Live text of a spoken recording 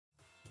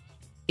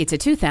It's a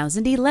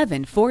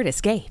 2011 Ford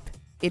Escape.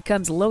 It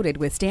comes loaded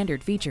with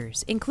standard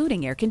features,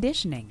 including air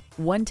conditioning,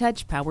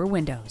 one-touch power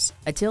windows,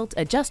 a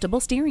tilt-adjustable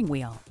steering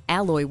wheel,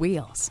 alloy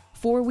wheels,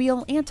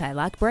 four-wheel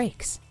anti-lock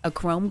brakes, a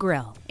chrome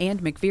grille,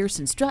 and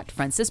McPherson strut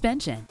front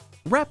suspension.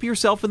 Wrap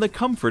yourself in the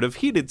comfort of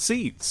heated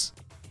seats.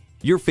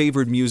 Your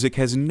favorite music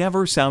has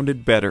never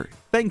sounded better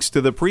thanks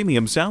to the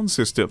premium sound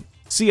system.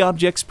 See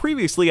objects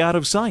previously out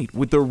of sight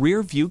with the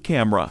rear view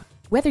camera.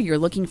 Whether you're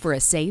looking for a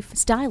safe,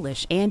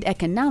 stylish, and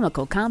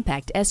economical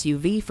compact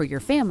SUV for your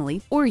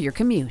family or your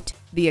commute,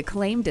 the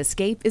acclaimed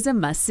Escape is a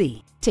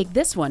must-see. Take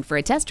this one for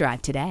a test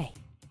drive today.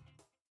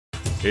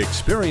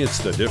 Experience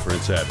the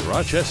difference at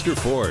Rochester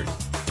Ford.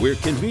 We're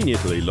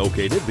conveniently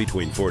located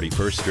between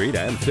 41st Street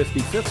and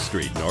 55th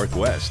Street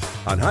Northwest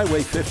on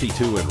Highway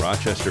 52 in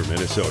Rochester,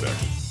 Minnesota.